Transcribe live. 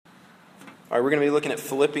All right, we're going to be looking at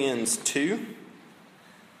Philippians 2. And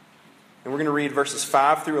we're going to read verses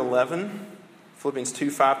 5 through 11. Philippians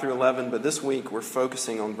 2, 5 through 11. But this week we're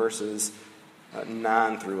focusing on verses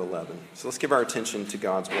 9 through 11. So let's give our attention to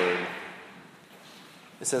God's Word.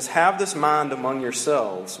 It says, "Have this mind among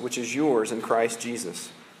yourselves, which is yours in Christ Jesus,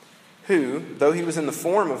 who, though he was in the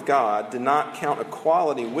form of God, did not count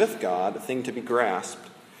equality with God a thing to be grasped,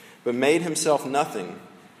 but made himself nothing,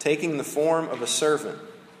 taking the form of a servant,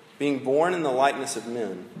 being born in the likeness of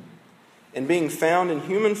men. And being found in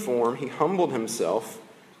human form, he humbled himself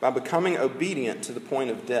by becoming obedient to the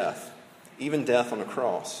point of death, even death on a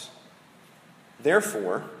cross.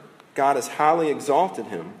 Therefore, God has highly exalted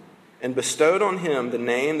him and bestowed on him the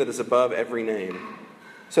name that is above every name,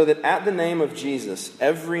 so that at the name of Jesus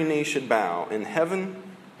every knee should bow in heaven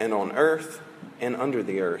and on earth and under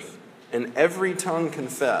the earth, and every tongue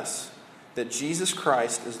confess that Jesus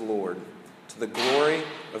Christ is Lord, to the glory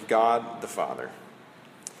of God the Father."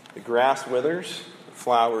 The grass withers, the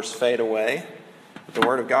flowers fade away, but the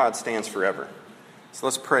Word of God stands forever. So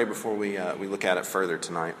let's pray before we look at it further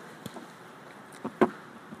tonight.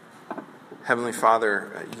 Heavenly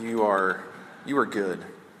Father, you are good.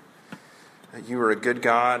 You are a good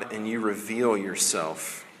God, and you reveal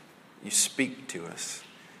yourself. You speak to us,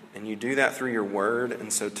 and you do that through your Word.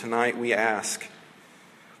 And so tonight we ask,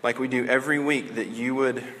 like we do every week, that you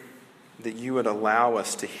would allow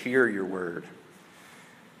us to hear your Word.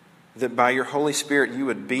 That by your Holy Spirit you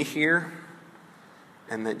would be here,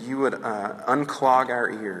 and that you would unclog our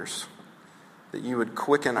ears, that you would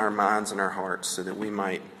quicken our minds and our hearts so that we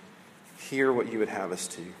might hear what you would have us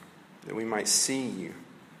to, that we might see you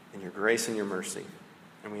in your grace and your mercy.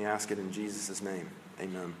 And we ask it in Jesus' name.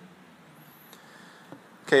 Amen.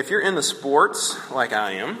 Okay, if you're into sports like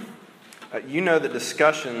I am, you know that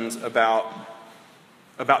discussions about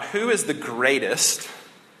who is the greatest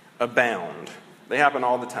abound. They happen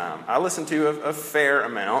all the time. I listen to a fair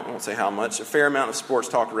amount, I won't say how much, a fair amount of sports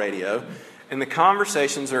talk radio, and the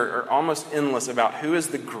conversations are almost endless about who is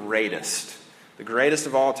the greatest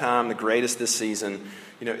of all time, the greatest this season.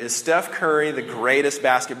 You know, is Steph Curry the greatest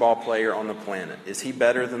basketball player on the planet? Is he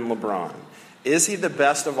better than LeBron? Is he the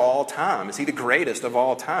best of all time? Is he the greatest of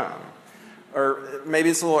all time? Or maybe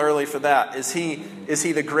it's a little early for that. Is he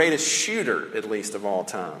the greatest shooter, at least, of all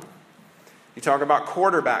time? You talk about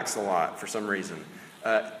quarterbacks a lot for some reason.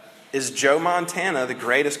 Is Joe Montana the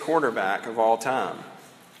greatest quarterback of all time?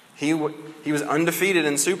 He was undefeated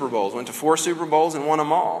in Super Bowls, went to 4 Super Bowls and won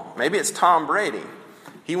them all. Maybe it's Tom Brady.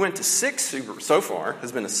 He went to 6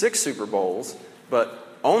 Super Bowls,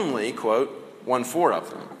 but only, quote, won 4 of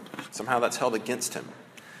them. Somehow that's held against him.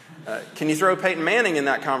 Can you throw Peyton Manning in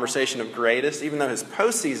that conversation of greatest, even though his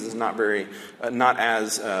postseason is not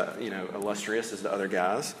as illustrious as the other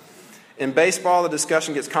guys? In baseball, the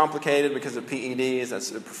discussion gets complicated because of PEDs.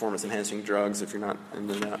 That's performance-enhancing drugs, if you're not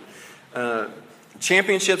into that.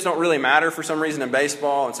 Championships don't really matter for some reason in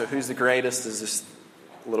baseball, and so who's the greatest is just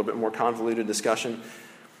a little bit more convoluted discussion.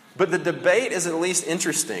 But the debate is at least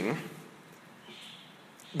interesting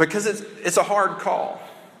because it's a hard call.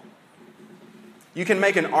 You can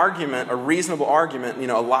make an argument, a reasonable argument,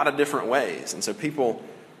 a lot of different ways. And so people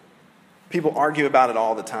argue about it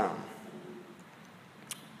all the time.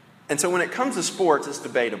 And so when it comes to sports, it's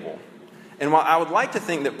debatable. And while I would like to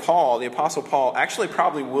think that Paul, the Apostle Paul, actually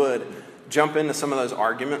probably would jump into some of those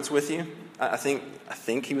arguments with you, I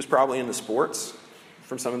think he was probably into sports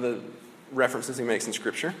from some of the references he makes in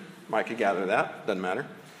Scripture. Mike could gather that. Doesn't matter.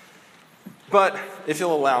 But if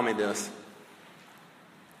you'll allow me this,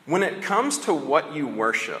 when it comes to what you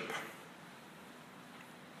worship,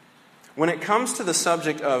 when it comes to the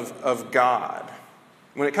subject of God,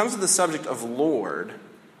 when it comes to the subject of Lord,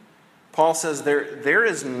 Paul says there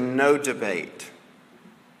is no debate.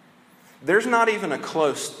 There's not even a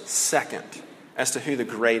close second as to who the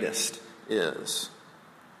greatest is.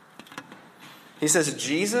 He says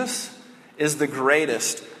Jesus is the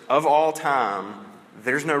greatest of all time.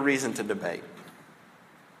 There's no reason to debate.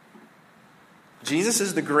 Jesus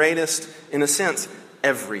is the greatest, in a sense,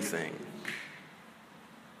 everything.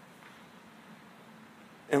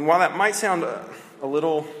 And while that might sound a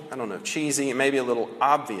little, cheesy and maybe a little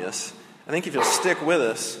obvious, I think if you'll stick with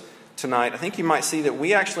us tonight, I think you might see that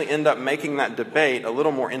we actually end up making that debate a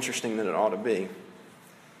little more interesting than it ought to be.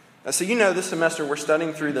 So this semester we're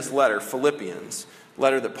studying through this letter, Philippians,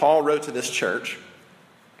 letter that Paul wrote to this church.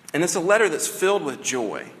 And it's a letter that's filled with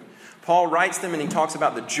joy. Paul writes them and he talks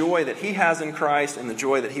about the joy that he has in Christ and the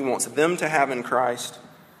joy that he wants them to have in Christ.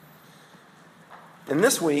 And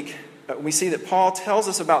this week, we see that Paul tells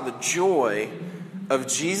us about the joy of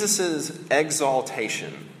Jesus'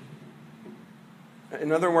 exaltation.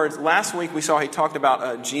 In other words, last week we saw he talked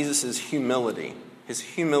about Jesus' humility, his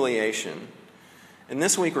humiliation. And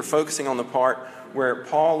this week we're focusing on the part where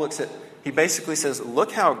Paul he basically says,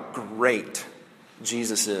 look how great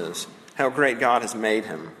Jesus is, how great God has made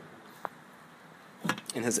him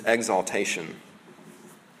in his exaltation.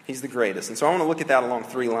 He's the greatest. And so I want to look at that along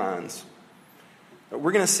 3 lines.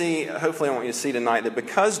 We're going to see, hopefully I want you to see tonight, that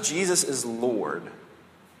because Jesus is Lord,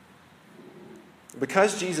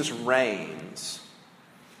 because Jesus reigns,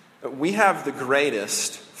 we have the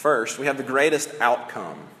greatest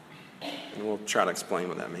outcome. And we'll try to explain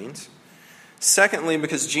what that means. Secondly,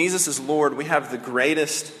 because Jesus is Lord, we have the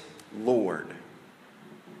greatest Lord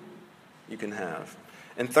you can have.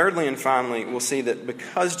 And thirdly and finally, we'll see that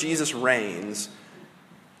because Jesus reigns,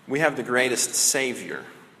 we have the greatest Savior.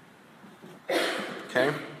 Okay?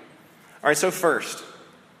 All right, so first,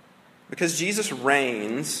 because Jesus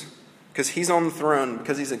reigns, because he's on the throne,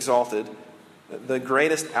 because he's exalted, the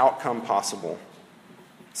greatest outcome possible.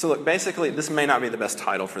 So look, basically, this may not be the best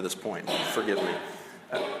title for this point. Forgive me.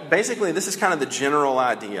 Basically, this is kind of the general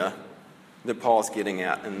idea that Paul's getting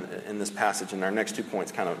at in this passage, and our next 2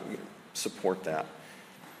 points kind of support that.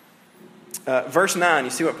 Verse 9,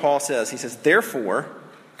 you see what Paul says. He says, therefore,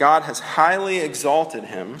 God has highly exalted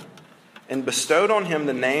him and bestowed on him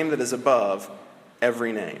the name that is above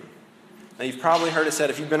every name. Now, you've probably heard it said,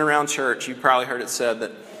 if you've been around church, you've probably heard it said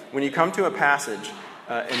that when you come to a passage,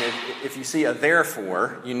 and if you see a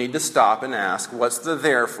therefore, you need to stop and ask, what's the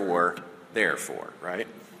therefore, right?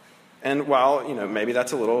 And while, maybe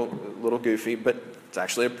that's a little goofy, but it's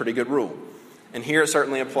actually a pretty good rule. And here it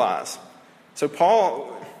certainly applies. So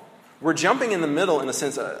Paul, we're jumping in the middle, in a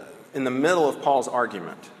sense, in the middle of Paul's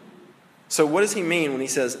argument. So what does he mean when he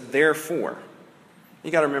says, therefore?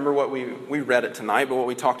 You got to remember what we read it tonight, but what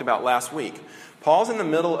we talked about last week. Paul's in the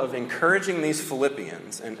middle of encouraging these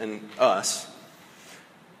Philippians and us.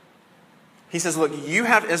 He says, look, you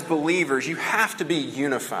have, as believers, you have to be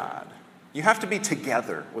unified. You have to be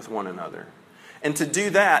together with one another. And to do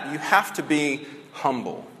that, you have to be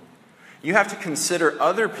humble. You have to consider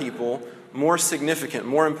other people more significant,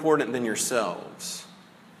 more important than yourselves.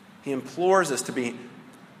 He implores us to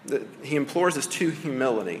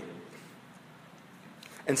humility.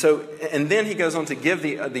 And then he goes on to give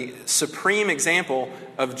the supreme example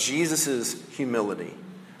of Jesus' humility,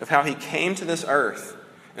 of how he came to this earth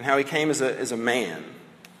and how he came as a man,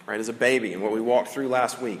 right, as a baby, and what we walked through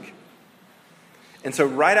last week. And so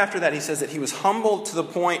right after that, he says that he was humbled to the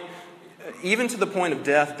point, even to the point of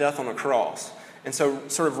death on a cross. And so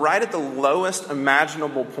sort of right at the lowest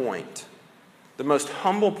imaginable point, the most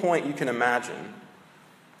humble point you can imagine,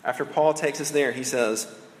 after Paul takes us there, he says,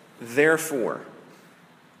 therefore.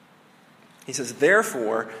 He says,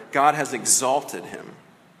 therefore, God has exalted him.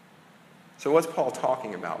 So what's Paul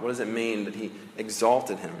talking about? What does it mean that he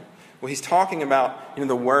exalted him? Well, he's talking about,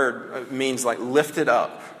 the word means like lifted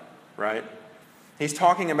up, right? He's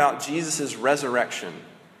talking about Jesus' resurrection,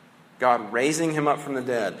 God raising him up from the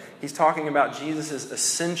dead. He's talking about Jesus'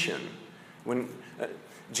 ascension, when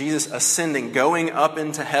Jesus ascending, going up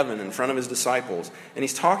into heaven in front of his disciples. And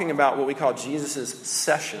he's talking about what we call Jesus'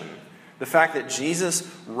 session. The fact that Jesus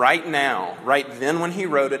right now, right then when he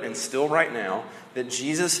wrote it and still right now, that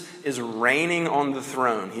Jesus is reigning on the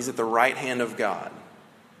throne. He's at the right hand of God.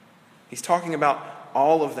 He's talking about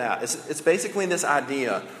all of that. It's basically this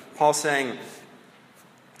idea, Paul's saying,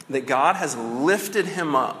 that God has lifted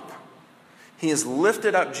him up. He has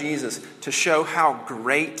lifted up Jesus to show how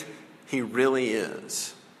great he really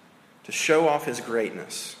is, to show off his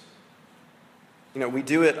greatness. We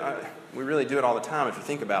do it. We really do it all the time if you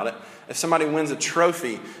think about it. If somebody wins a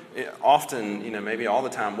trophy, often, maybe all the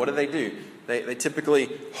time, what do? They typically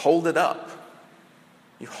hold it up.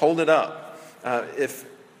 You hold it up. If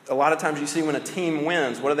a lot of times you see when a team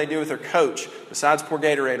wins, what do they do with their coach besides pour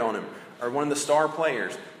Gatorade on him? Or one of the star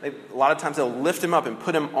players. A lot of times they'll lift him up and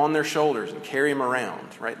put him on their shoulders and carry him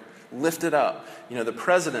around, right? Lift it up. The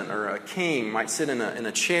president or a king might sit in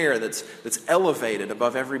a chair that's elevated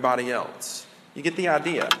above everybody else. You get the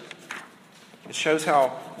idea. It shows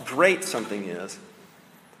how great something is.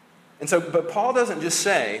 And so, but Paul doesn't just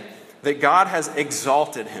say that God has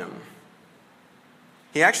exalted him.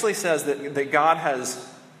 He actually says that God has,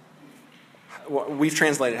 we've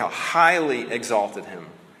translated how highly exalted him.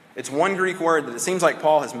 It's one Greek word that it seems like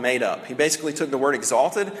Paul has made up. He basically took the word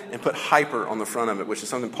exalted and put hyper on the front of it, which is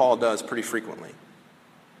something Paul does pretty frequently.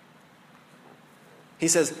 He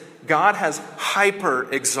says, God has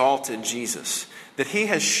hyper exalted Jesus, that he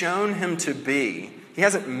has shown him to be. He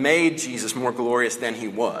hasn't made Jesus more glorious than he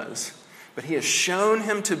was, but he has shown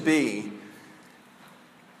him to be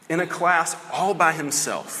in a class all by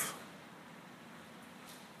himself.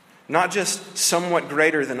 not just somewhat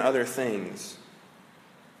greater than other things,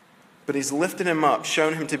 but he's lifted him up,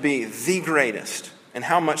 shown him to be the greatest. And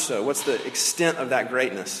how much so? What's the extent of that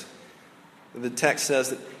greatness? The text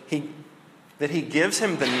says that he gives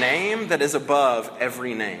him the name that is above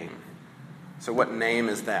every name. So what name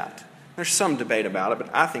is that? There's some debate about it, but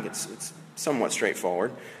I think it's somewhat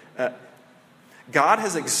straightforward. God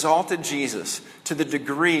has exalted Jesus to the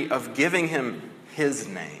degree of giving him his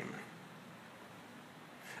name,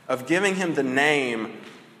 of giving him the name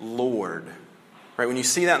Lord. Right? When you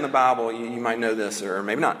see that in the Bible, you might know this, or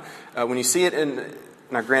maybe not. When you see it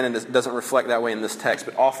now granted it doesn't reflect that way in this text,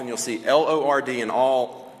 but often you'll see L-O-R-D in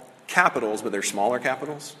all capitals, but they're smaller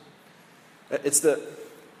capitals. It's the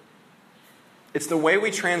way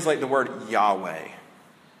we translate the word Yahweh.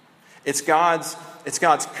 It's God's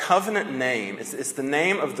covenant name. It's the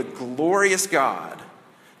name of the glorious God,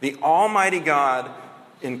 the Almighty God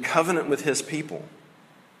in covenant with his people.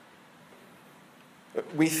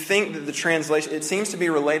 We think that the translation, it seems to be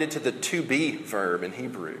related to the to be verb in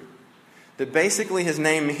Hebrew. That basically his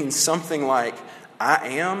name means something like, I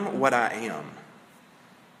am what I am.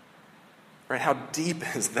 Right? How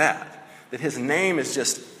deep is that? That his name is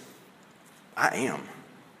just, I am.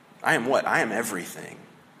 I am what? I am everything.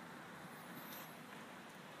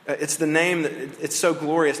 It's the name that, it's so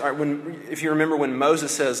glorious. If you remember when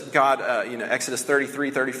Moses says, God, Exodus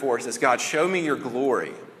 33:34 says, God, show me your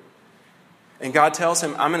glory. And God tells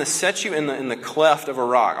him, I'm going to set you in the cleft of a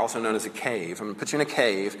rock, also known as a cave. I'm going to put you in a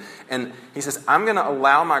cave. And he says, I'm going to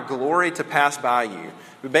allow my glory to pass by you.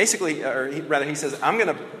 But basically, he says, I'm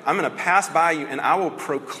going to pass by you and I will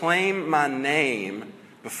proclaim my name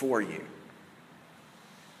before you.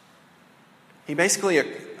 He basically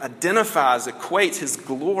equates his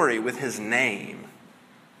glory with his name,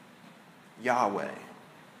 Yahweh.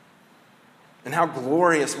 And how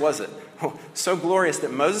glorious was it? Well, so glorious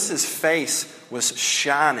that Moses' face was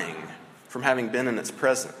shining from having been in its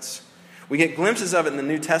presence. We get glimpses of it in the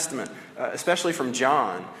New Testament, especially from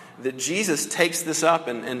John, that Jesus takes this up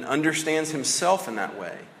and understands himself in that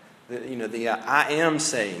way. The I am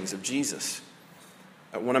sayings of Jesus.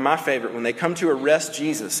 One of my favorite, when they come to arrest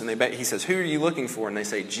Jesus, and he says, who are you looking for? And they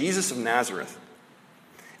say, Jesus of Nazareth.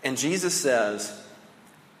 And Jesus says,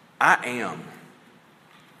 I am.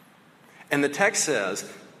 And the text says,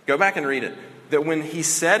 go back and read it, that when he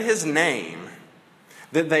said his name,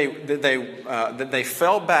 that they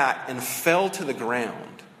fell back and fell to the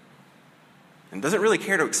ground. And doesn't really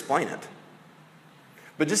care to explain it.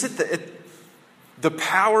 But just at the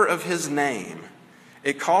power of his name,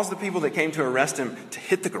 it caused the people that came to arrest him to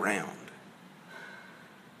hit the ground.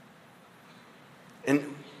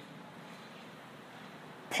 And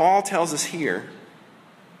Paul tells us here,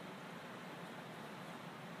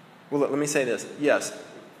 well, let me say this. Yes,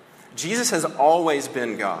 Jesus has always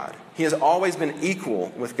been God. He has always been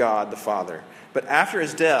equal with God the Father. But after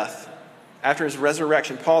his death, after his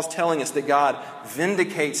resurrection, Paul's telling us that God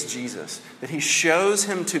vindicates Jesus, that he shows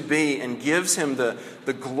him to be and gives him the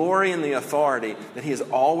glory and the authority that he has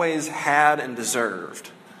always had and deserved.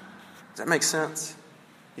 Does that make sense?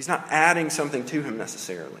 He's not adding something to him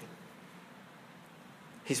necessarily.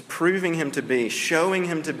 He's proving him to be, showing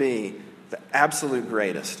him to be the absolute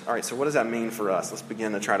greatest. All right, so what does that mean for us? Let's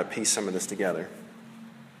begin to try to piece some of this together.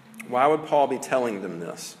 Why would Paul be telling them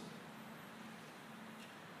this?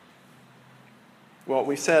 Well,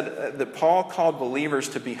 we said that Paul called believers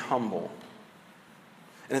to be humble.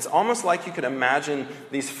 And it's almost like you could imagine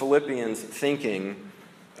these Philippians thinking,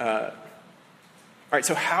 all right,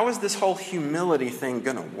 so how is this whole humility thing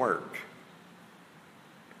going to work?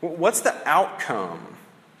 What's the outcome?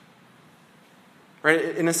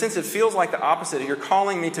 Right? In a sense, it feels like the opposite. You're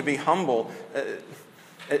calling me to be humble.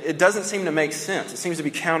 It doesn't seem to make sense. It seems to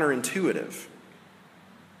be counterintuitive.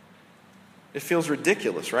 It feels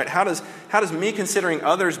ridiculous, right? How does me considering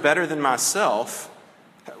others better than myself,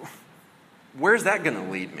 where's that going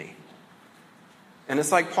to lead me? And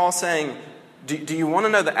it's like Paul saying, do you want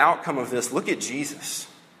to know the outcome of this? Look at Jesus.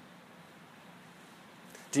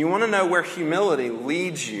 Do you want to know where humility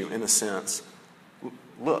leads you, in a sense?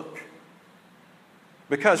 Look.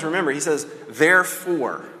 Because remember, he says,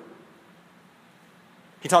 therefore.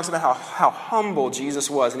 He talks about how humble Jesus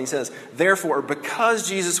was. And he says, therefore, because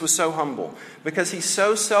Jesus was so humble, because he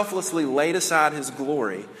so selflessly laid aside his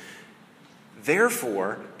glory,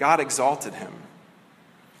 therefore, God exalted him.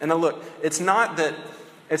 And now look, it's not that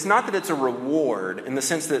it's a reward in the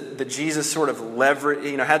sense that Jesus sort of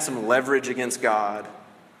had some leverage against God.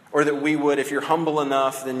 Or that we would, if you're humble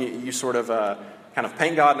enough, then you sort of kind of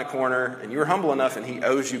paint God in a corner, and you're humble enough and he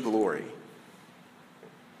owes you glory.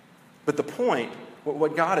 But the point,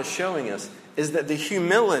 what God is showing us, is that the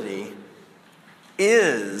humility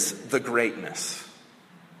is the greatness.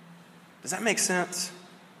 Does that make sense?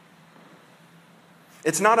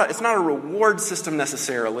 It's not a reward system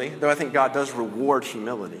necessarily, though I think God does reward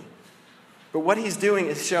humility. But what he's doing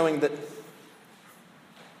is showing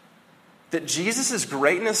that Jesus'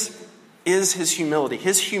 greatness is his humility.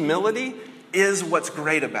 His humility is what's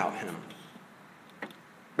great about him.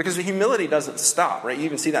 Because the humility doesn't stop, right? You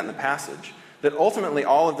even see that in the passage. That ultimately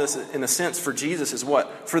all of this, in a sense, for Jesus is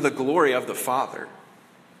what? For the glory of the Father.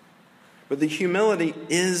 But the humility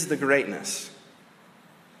is the greatness.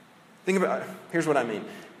 Here's what I mean.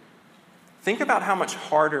 Think about how much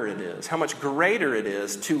harder it is, how much greater it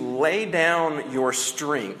is to lay down your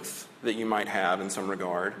strength that you might have in some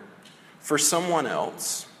regard for someone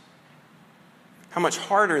else. How much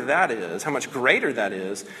harder that is, how much greater that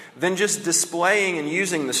is, than just displaying and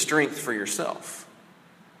using the strength for yourself.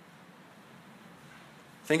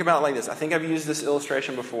 Think about it like this. I think I've used this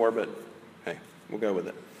illustration before, but hey, we'll go with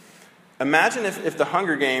it. Imagine if the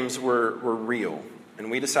Hunger Games were real,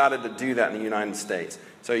 and we decided to do that in the United States.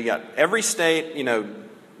 So you got every state,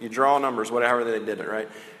 you draw numbers, whatever they did it, right?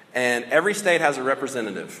 And every state has a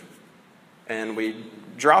representative. And we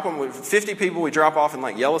drop them, with 50 people, we drop off in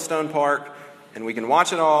like Yellowstone Park, and we can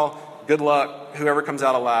watch it all. Good luck. Whoever comes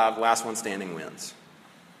out alive, last one standing wins.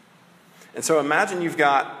 And so imagine you've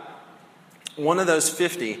got one of those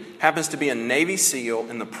 50 happens to be a Navy SEAL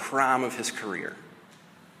in the prime of his career.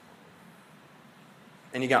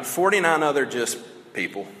 And you got 49 other just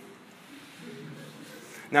people.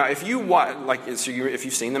 Now, if you watch, if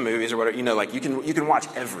you've seen the movies or whatever, you can watch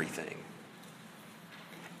everything.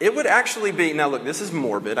 It would actually be, now look, this is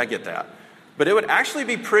morbid, I get that. But it would actually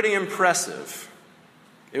be pretty impressive.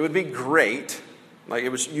 It would be great.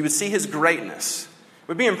 You would see his greatness. It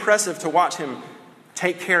would be impressive to watch him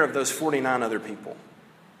take care of those 49 other people.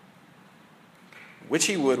 Which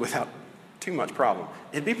he would without too much problem.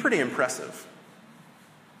 It'd be pretty impressive.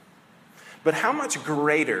 But how much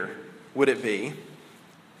greater would it be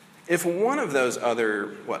if one of those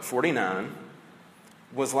other, 49,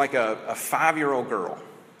 was like a 5-year-old girl?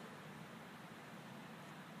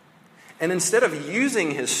 And instead of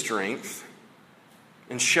using his strength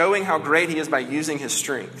and showing how great he is by using his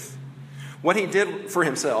strength, what he did for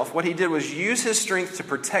himself, what he did was use his strength to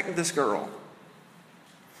protect this girl,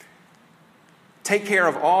 take care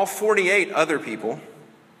of all 48 other people,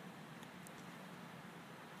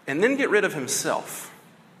 and then get rid of himself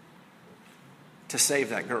to save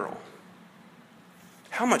that girl.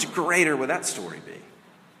 How much greater would that story be?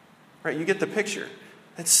 Right, you get the picture.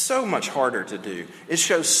 It's so much harder to do. It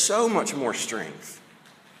shows so much more strength.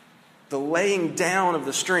 The laying down of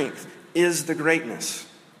the strength is the greatness.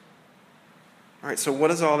 All right, so what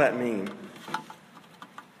does all that mean?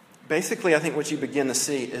 Basically, I think what you begin to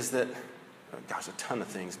see is that, a ton of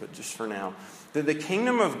things, but just for now, that the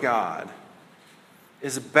kingdom of God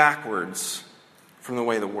is backwards from the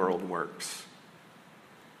way the world works.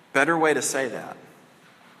 Better way to say that.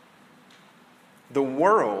 The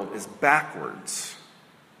world is backwards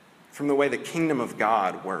from the way the kingdom of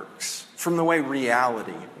God works, from the way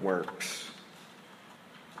reality works.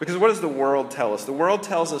 Because what does the world tell us? The world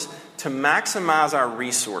tells us to maximize our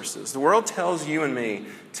resources. The world tells you and me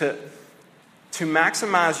to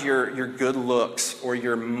maximize your good looks or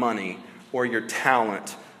your money or your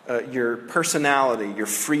talent, your personality, your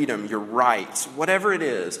freedom, your rights, whatever it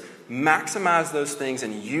is. Maximize those things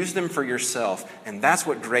and use them for yourself. And that's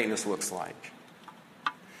what greatness looks like.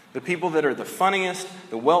 The people that are the funniest,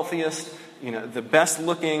 the wealthiest, the best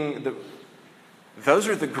looking, those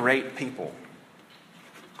are the great people.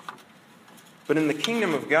 But in the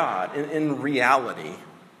kingdom of God, in reality,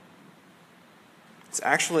 it's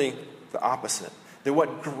actually the opposite. That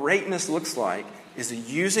what greatness looks like is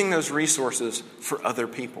using those resources for other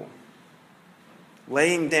people.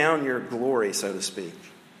 Laying down your glory, so to speak.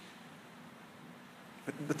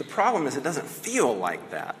 But the problem is it doesn't feel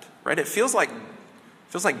like that, right? It feels like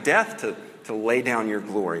death to lay down your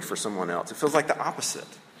glory for someone else. It feels like the opposite.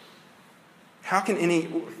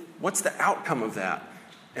 What's the outcome of that?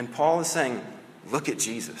 And Paul is saying, look at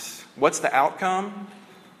Jesus. What's the outcome?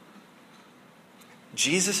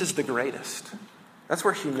 Jesus is the greatest. That's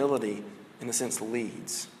where humility, in a sense,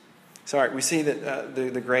 leads. So, all right, we see that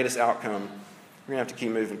the greatest outcome. We're going to have to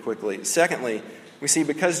keep moving quickly. Secondly, we see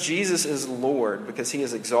because Jesus is Lord, because he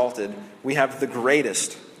is exalted, we have the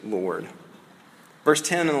greatest Lord. Verse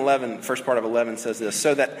 10 and 11, first part of 11 says this,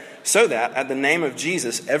 so that at the name of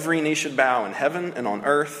Jesus, every knee should bow in heaven and on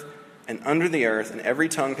earth and under the earth, and every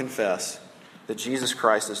tongue confess that Jesus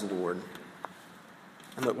Christ is Lord.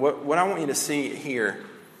 And look, what I want you to see here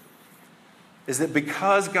is that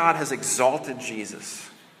because God has exalted Jesus,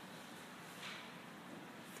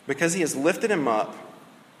 because he has lifted him up,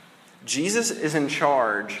 Jesus is in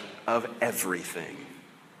charge of everything.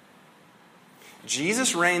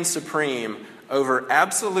 Jesus reigns supreme over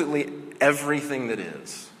absolutely everything that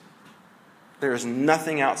is. There is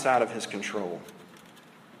nothing outside of his control.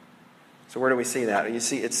 So where do we see that? You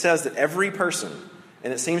see, it says that every person,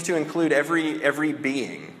 and it seems to include every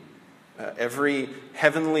being, every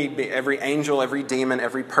heavenly, every angel, every demon,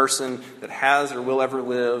 every person that has or will ever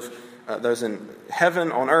live, those in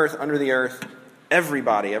heaven, on earth, under the earth,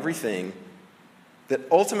 everybody, everything, that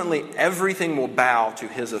ultimately everything will bow to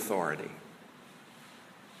his authority.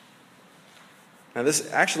 Now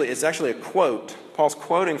it's actually a quote. Paul's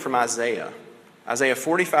quoting from Isaiah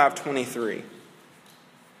 45:23.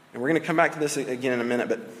 And we're going to come back to this again in a minute.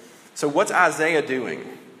 But so what's Isaiah doing?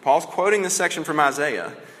 Paul's quoting this section from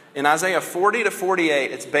Isaiah. In Isaiah 40 to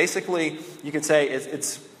 48, it's basically, you could say,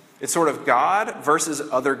 it's sort of God versus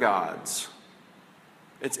other gods.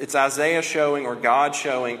 It's Isaiah showing, or God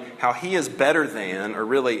showing, how he is better than, or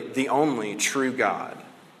really the only true God.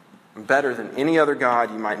 Better than any other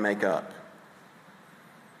God you might make up.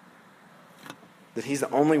 That he's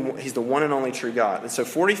the one and only true God. And so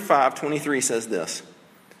 45:23 says this.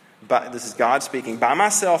 This is God speaking. By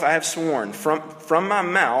myself I have sworn, from my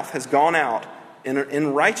mouth has gone out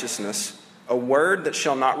in righteousness a word that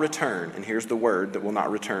shall not return. And here's the word that will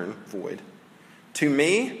not return void. To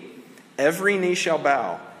me, every knee shall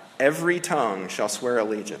bow, every tongue shall swear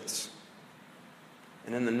allegiance.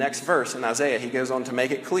 And in the next verse in Isaiah, he goes on to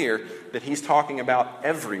make it clear that he's talking about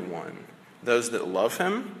everyone. Those that love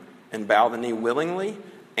him and bow the knee willingly,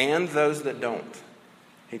 and those that don't.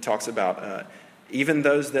 He talks about even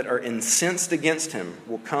those that are incensed against him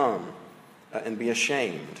will come and be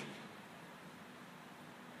ashamed.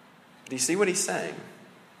 Do you see what he's saying?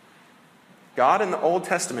 God in the Old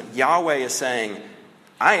Testament, Yahweh is saying,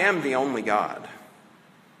 I am the only God.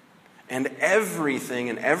 And everything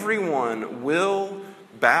and everyone will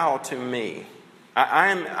bow to me.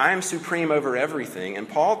 I am supreme over everything. And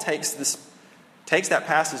Paul takes that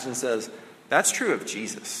passage and says, that's true of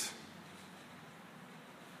Jesus.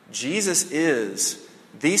 Jesus is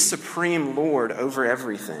the supreme Lord over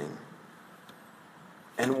everything.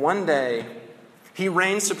 And one day, he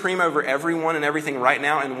reigns supreme over everyone and everything right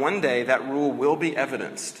now, and one day that rule will be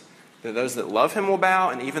evidenced. That those that love him will bow,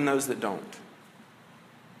 and even those that don't.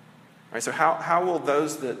 All right, so how will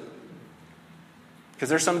those that... Because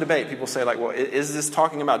there's some debate. People say, like, well, is this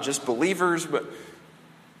talking about just believers? But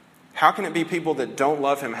how can it be people that don't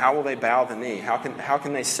love him? How will they bow the knee? How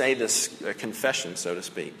can they say this confession, so to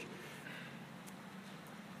speak?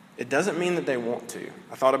 It doesn't mean that they want to.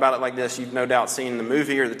 I thought about it like this. You've no doubt seen the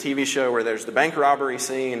movie or the TV show where there's the bank robbery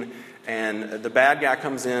scene, and the bad guy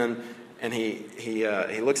comes in, and he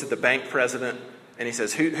looks at the bank president, and he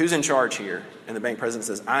says, who's in charge here? And the bank president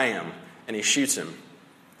says, I am. And he shoots him.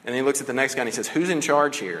 And then he looks at the next guy, and he says, who's in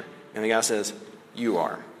charge here? And the guy says, you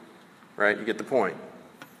are. Right? You get the point.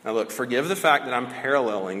 Now look, forgive the fact that I'm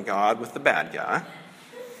paralleling God with the bad guy,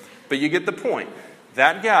 but you get the point.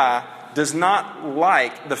 That guy does not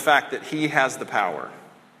like the fact that he has the power.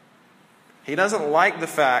 He doesn't like the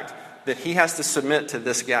fact that he has to submit to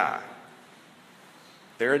this guy.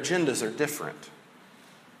 Their agendas are different.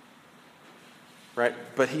 Right?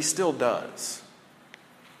 But he still does.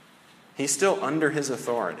 He's still under his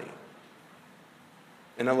authority.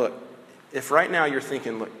 And now look, if right now you're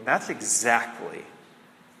thinking, look, that's exactly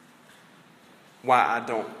why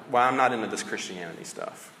I'm not into this Christianity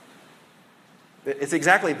stuff. It's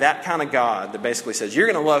exactly that kind of God that basically says,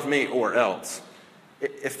 you're going to love me or else.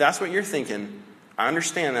 If that's what you're thinking, I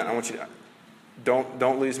understand that. I want you to,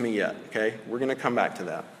 don't lose me yet, okay? We're going to come back to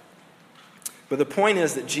that. But the point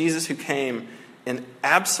is that Jesus, who came in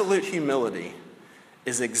absolute humility,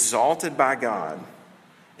 is exalted by God,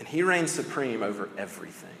 and he reigns supreme over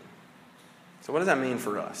everything. So what does that mean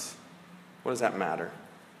for us? What does that matter?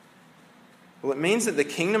 Well, it means that the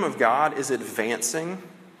kingdom of God is advancing.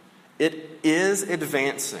 It is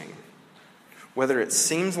advancing, whether it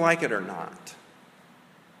seems like it or not.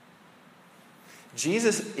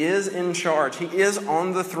 Jesus is in charge. He is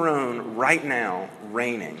on the throne right now,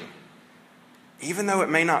 reigning, even though it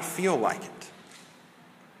may not feel like it.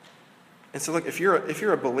 And so look, if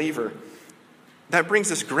you're a believer, that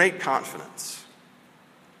brings us great confidence.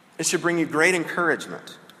 It should bring you great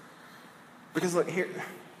encouragement. Because look, here,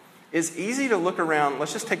 it's easy to look around,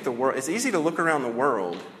 let's just take the world, it's easy to look around the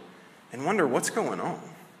world and wonder what's going on.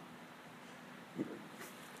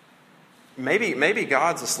 Maybe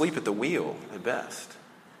God's asleep at the wheel at best.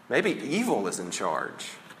 Maybe evil is in charge.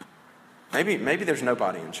 Maybe there's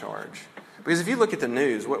nobody in charge. Because if you look at the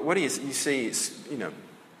news, what do you see? You know,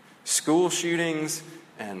 school shootings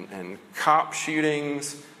and cop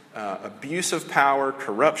shootings, abuse of power,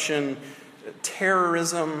 corruption,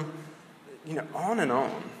 terrorism, you know, on and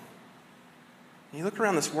on. You look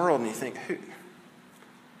around this world and you think, who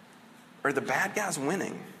are the bad guys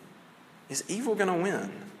winning? Is evil going to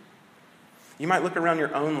win? You might look around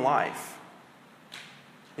your own life,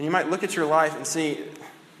 and you might look at your life and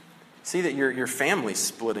see that your family's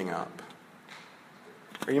splitting up.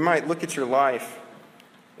 Or you might look at your life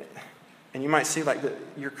and you might see like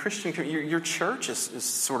your Christian, your church is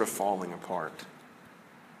sort of falling apart.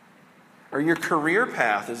 Or your career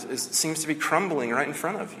path seems to be crumbling right in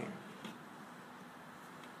front of you.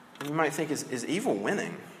 And you might think, is evil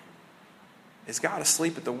winning? Is God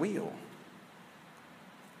asleep at the wheel?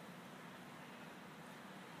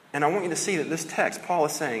 And I want you to see that this text, Paul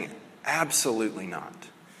is saying, absolutely not.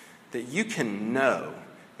 That you can know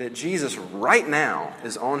that Jesus right now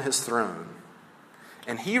is on his throne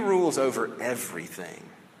and he rules over everything.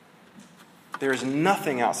 There is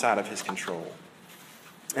nothing outside of his control.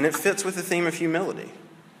 And it fits with the theme of humility.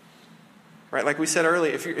 Right? Like we said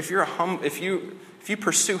earlier, if you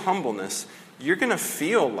pursue humbleness, you're going to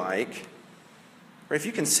feel like, or if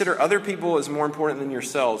you consider other people as more important than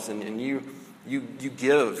yourselves and you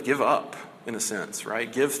give up, in a sense,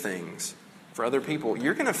 right? Give things for other people,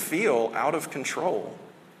 you're going to feel out of control.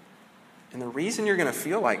 And the reason you're going to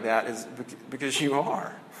feel like that is because you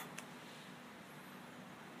are.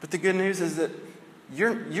 But the good news is that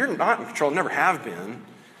you're not in control, never have been,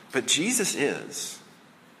 but Jesus is.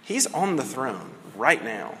 He's on the throne right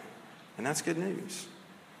now. And that's good news.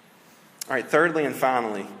 All right, thirdly and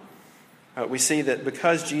finally, we see that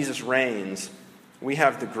because Jesus reigns, we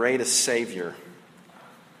have the greatest Savior.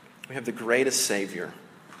 We have the greatest Savior.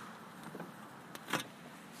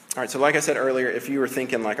 All right, so like I said earlier, if you were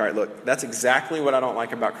thinking like, all right, look, that's exactly what I don't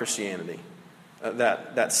like about Christianity.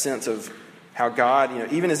 That sense of how God, you know,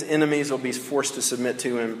 even his enemies will be forced to submit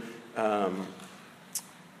to him.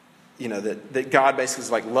 You know, that God basically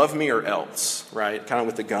is like, love me or else, right? Kind of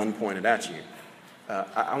with the gun pointed at you.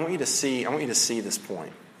 I want you to see this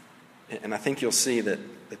point. And I think you'll see that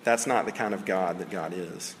that's not the kind of God that God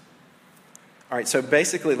is. All right, so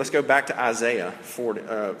basically, let's go back to Isaiah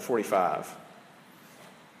 45.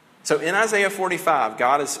 So in Isaiah 45,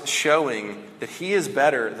 God is showing that he is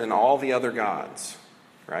better than all the other gods,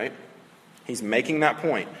 right? He's making that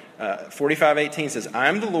point. 45:18 says, I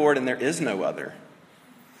am the Lord and there is no other.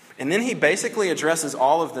 And then he basically addresses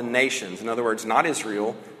all of the nations. In other words, not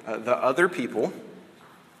Israel, the other people,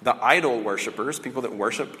 the idol worshipers, people that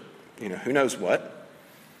worship, you know, who knows what.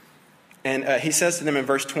 And he says to them in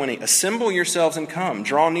verse 20, assemble yourselves and come,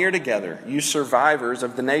 draw near together, you survivors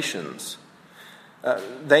of the nations.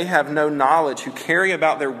 They have no knowledge who carry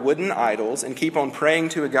about their wooden idols and keep on praying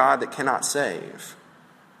to a God that cannot save.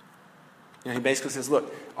 You know, he basically says,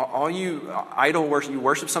 look, all you idol worship, you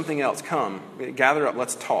worship something else, come, gather up,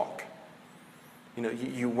 let's talk. You know,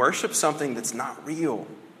 you worship something that's not real.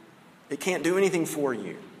 It can't do anything for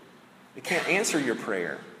you. It can't answer your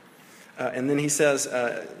prayer. And then he says,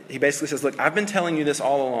 he basically says, look, I've been telling you this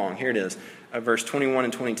all along. Here it is, verse 21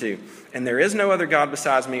 and 22. And there is no other God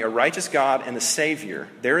besides me, a righteous God and a Savior.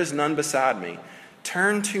 There is none beside me.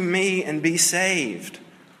 Turn to me and be saved,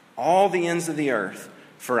 all the ends of the earth.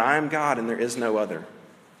 For I am God and there is no other.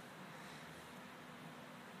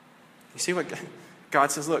 You see what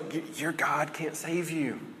God says? Look, your God can't save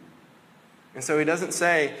you. And so he doesn't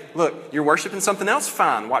say, look, you're worshiping something else?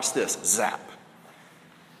 Fine, watch this. Zap.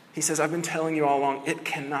 He says, I've been telling you all along, it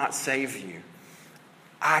cannot save you.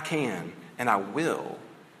 I can and I will.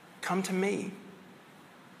 Come to me.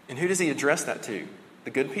 And who does he address that to?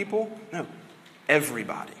 The good people? No,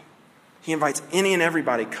 everybody. He invites any and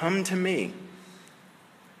everybody, come to me.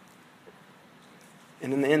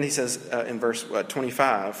 And in the end, he says in verse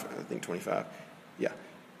 25, I think 25, yeah.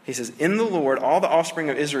 He says, in the Lord, all the offspring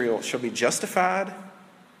of Israel shall be justified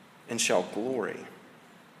and shall glory.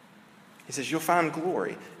 He says, you'll find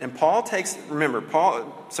glory. And Paul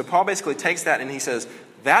basically takes that and he says,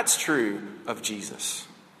 that's true of Jesus.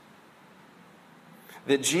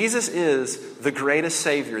 That Jesus is the greatest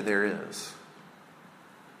Savior there is.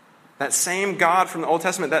 That same God from the Old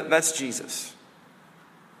Testament, that's Jesus.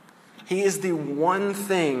 He is the one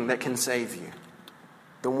thing that can save you.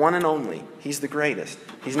 The one and only. He's the greatest.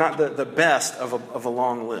 He's not the best of a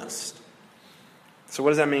long list. So what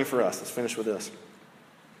does that mean for us? Let's finish with this.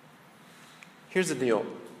 Here's the deal.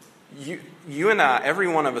 You and I, every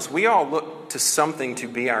one of us, we all look to something to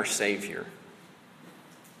be our Savior.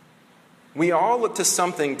 We all look to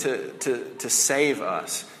something to save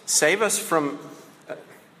us. Save us from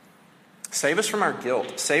Save us from our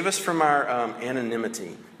guilt. Save us from our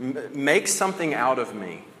anonymity. Make something out of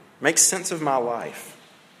me. Make sense of my life.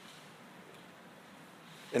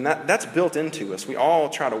 And that's built into us. We all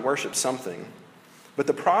try to worship something. But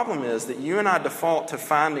the problem is that you and I default to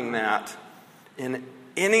finding that in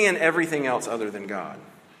any and everything else other than God.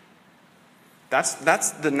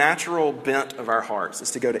 That's the natural bent of our hearts,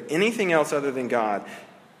 is to go to anything else other than God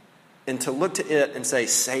and to look to it and say,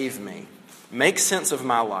 save me. Make sense of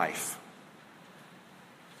my life.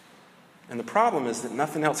 And the problem is that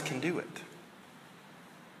nothing else can do it.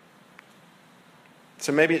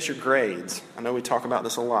 So maybe it's your grades. I know we talk about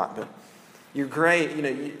this a lot, but your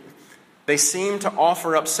grade, they seem to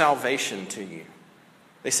offer up salvation to you.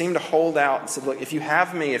 They seem to hold out and say, look, if you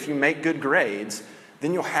have me, if you make good grades,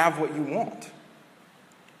 then you'll have what you want.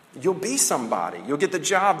 You'll be somebody. You'll get the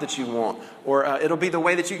job that you want. Or it'll be the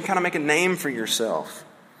way that you can kind of make a name for yourself.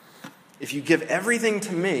 If you give everything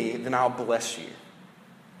to me, then I'll bless you.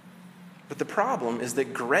 But the problem is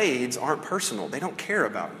that grades aren't personal. They don't care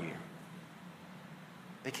about you.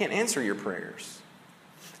 They can't answer your prayers.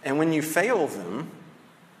 And when you fail them,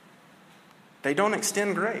 they don't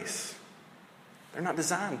extend grace. They're not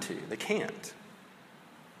designed to. They can't.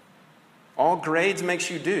 All grades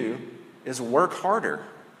makes you do is work harder.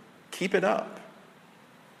 Keep it up.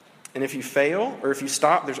 And if you fail or if you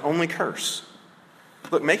stop, there's only curse.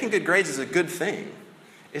 Look, making good grades is a good thing.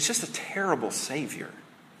 It's just a terrible savior.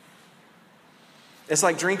 It's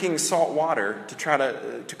like drinking salt water to try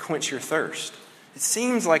to quench your thirst. It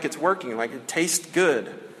seems like it's working, like it tastes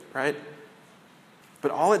good, right?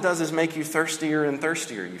 But all it does is make you thirstier and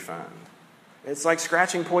thirstier, you find. It's like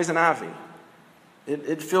scratching poison ivy.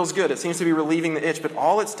 It feels good. It seems to be relieving the itch, but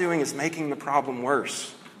all it's doing is making the problem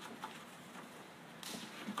worse.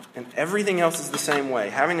 And everything else is the same way.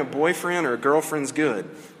 Having a boyfriend or a girlfriend's good,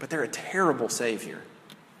 but they're a terrible savior.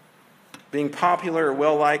 Being popular or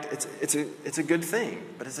well-liked, it's a good thing,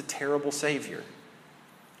 but it's a terrible savior.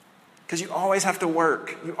 Because you always have to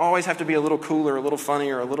work. You always have to be a little cooler, a little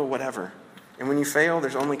funnier, a little whatever. And when you fail,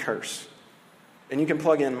 there's only curse. And you can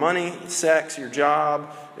plug in money, sex, your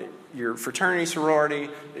job, your fraternity, sorority,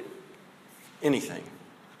 anything.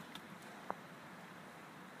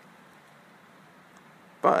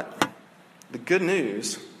 But the good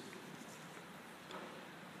news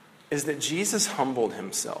is that Jesus humbled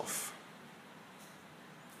himself.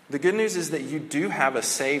 The good news is that you do have a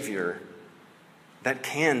Savior that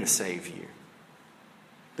can save you,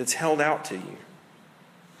 that's held out to you.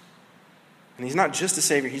 And he's not just a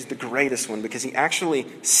Savior, he's the greatest one because he actually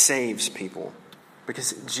saves people.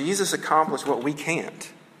 Because Jesus accomplished what we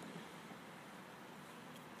can't.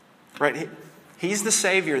 Right? He's the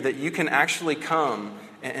Savior that you can actually come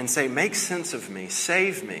and say, make sense of me,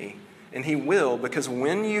 save me. And he will, because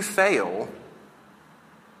when you fail,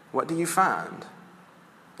 what do you find?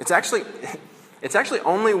 It's actually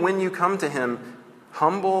only when you come to him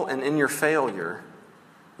humble and in your failure,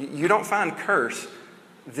 you don't find curse.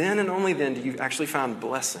 Then and only then do you actually find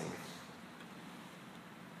blessing.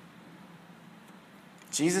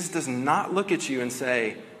 Jesus does not look at you and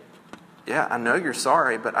say, yeah, I know you're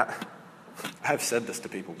sorry, but I've said this to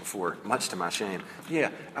people before, much to my shame. Yeah,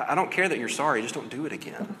 I don't care that you're sorry, just don't do it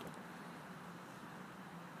again.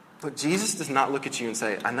 Look, Jesus does not look at you and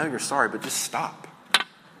say, I know you're sorry, but just stop.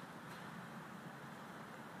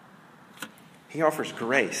 He offers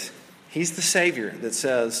grace. He's the Savior that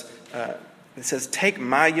says, take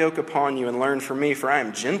my yoke upon you and learn from me, for I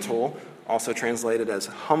am gentle, also translated as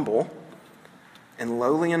humble, and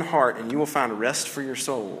lowly in heart, and you will find rest for your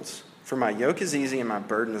souls. For my yoke is easy and my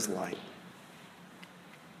burden is light.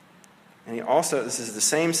 And this is the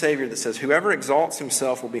same Savior that says, whoever exalts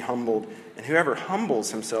himself will be humbled, and whoever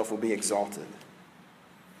humbles himself will be exalted.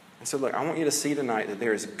 And so look, I want you to see tonight that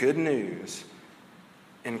there is good news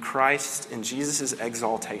in Christ, in Jesus'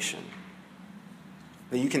 exaltation.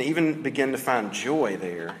 That you can even begin to find joy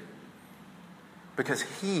there because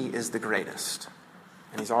he is the greatest.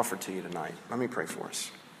 And he's offered to you tonight. Let me pray for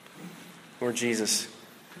us. Lord Jesus,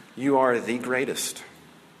 you are the greatest.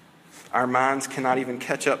 Our minds cannot even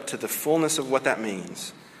catch up to the fullness of what that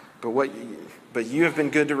means. But you have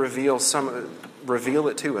been good to reveal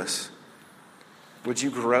it to us. Would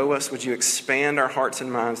you grow us? Would you expand our hearts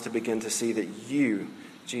and minds to begin to see that you,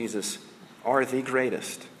 Jesus, are the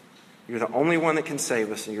greatest. You're the only one that can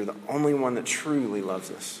save us, and you're the only one that truly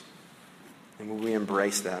loves us. And will we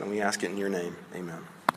embrace that? And we ask it in your name. Amen.